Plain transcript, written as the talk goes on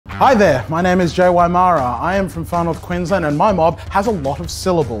Hi there, my name is Joe Wymarra. I am from far north Queensland and my mob has a lot of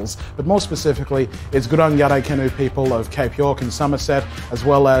syllables, but more specifically it's Gurung Yare Kenu people of Cape York and Somerset, as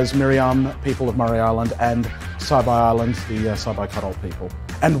well as Miriam people of Murray Island and Saibai Island, the Saibai Cuddle people.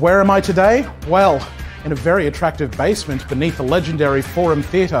 And where am I today? Well, in a very attractive basement beneath the legendary Forum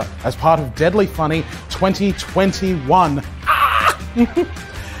Theatre as part of Deadly Funny 2021.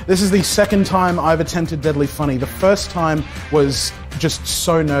 This is the second time I've attempted Deadly Funny. The first time was just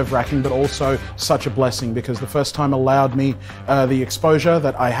so nerve-wracking, but also such a blessing because the first time allowed me the exposure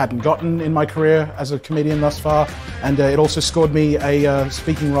that I hadn't gotten in my career as a comedian thus far, and it also scored me a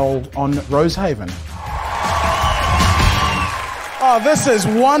speaking role on Rosehaven. Oh, this is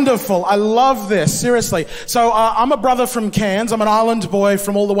wonderful. I love this, seriously. So I'm a brother from Cairns. I'm an island boy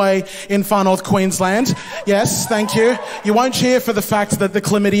from all the way in far north Queensland. Yes, thank you. You won't cheer for the fact that the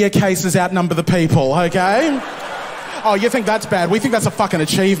chlamydia cases outnumber the people, okay? Oh, you think that's bad? We think that's a fucking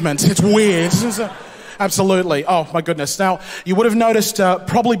achievement. It's weird. Absolutely. Oh, my goodness. Now, you would have noticed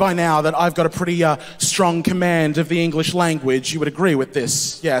probably by now that I've got a pretty strong command of the English language. You would agree with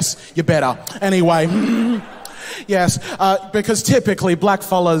this. Yes, you better. Anyway... Yes, because typically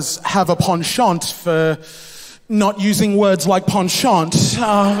blackfellas have a penchant for not using words like penchant.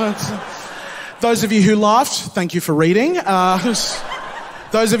 Those of you who laughed, thank you for reading.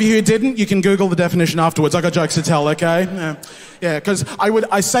 Those of you who didn't, you can Google the definition afterwards. I got jokes to tell, okay? Yeah, because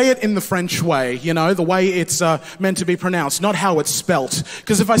I say it in the French way, you know, the way it's meant to be pronounced, not how it's spelt.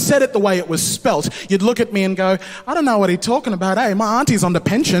 Because if I said it the way it was spelt, you'd look at me and go, I don't know what he's talking about. Hey, my auntie's on the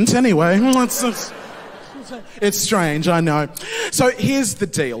penchant anyway. It's strange, I know. So here's the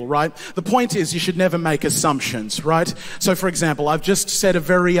deal, right? The point is you should never make assumptions, right? So for example, I've just said a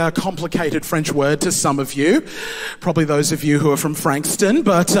very complicated French word to some of you. Probably those of you who are from Frankston,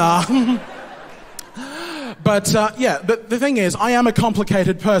 but... yeah, the thing is, I am a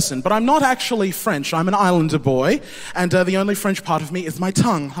complicated person, but I'm not actually French. I'm an islander boy, and the only French part of me is my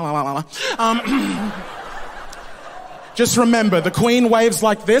tongue. Just remember, the Queen waves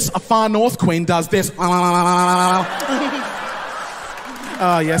like this, a far north Queen does this.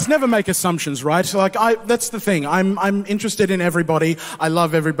 Yes, never make assumptions, right? Like, that's the thing. I'm interested in everybody. I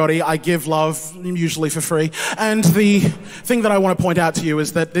love everybody. I give love, usually for free. And the thing that I want to point out to you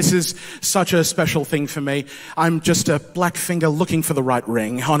is that this is such a special thing for me. I'm just a black finger looking for the right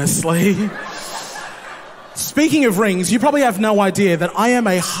ring, honestly. Speaking of rings, you probably have no idea that I am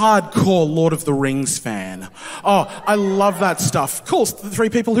a hardcore Lord of the Rings fan. Oh, I love that stuff. Cool, the three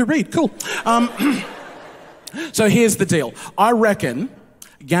people who read, cool. So here's the deal. I reckon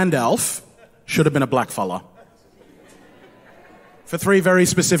Gandalf should have been a blackfella. For three very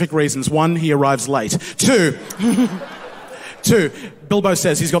specific reasons. One, he arrives late. Two, Bilbo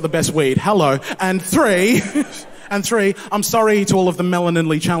says he's got the best weed. Hello. And three, I'm sorry to all of the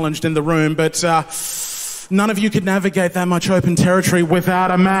melaninly challenged in the room, but... none of you could navigate that much open territory without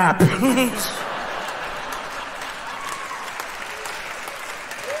a map.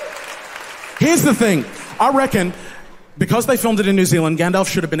 Here's the thing. I reckon, because they filmed it in New Zealand, Gandalf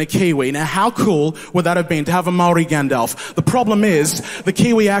should have been a Kiwi. Now, how cool would that have been to have a Maori Gandalf? The problem is, the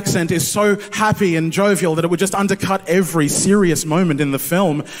Kiwi accent is so happy and jovial that it would just undercut every serious moment in the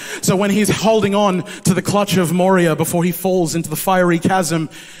film. So when he's holding on to the clutch of Moria before he falls into the fiery chasm,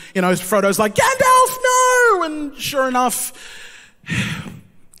 you know, Frodo's like, Gandalf, no! And sure enough,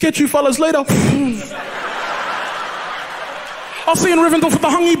 get you fellas later. I'll see you in Rivendell for the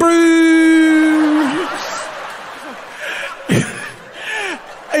Hungy Brew.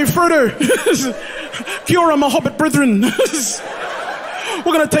 Hey, Frodo. Kia ora, my hobbit brethren. We're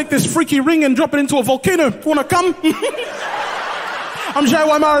going to take this freaky ring and drop it into a volcano. Want to come? I'm Joe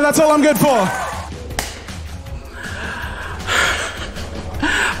Wymarra, that's all I'm good for.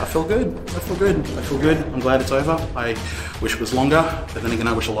 I feel good. I'm glad it's over. I wish it was longer, but then again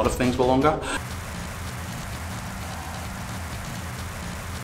I wish a lot of things were longer.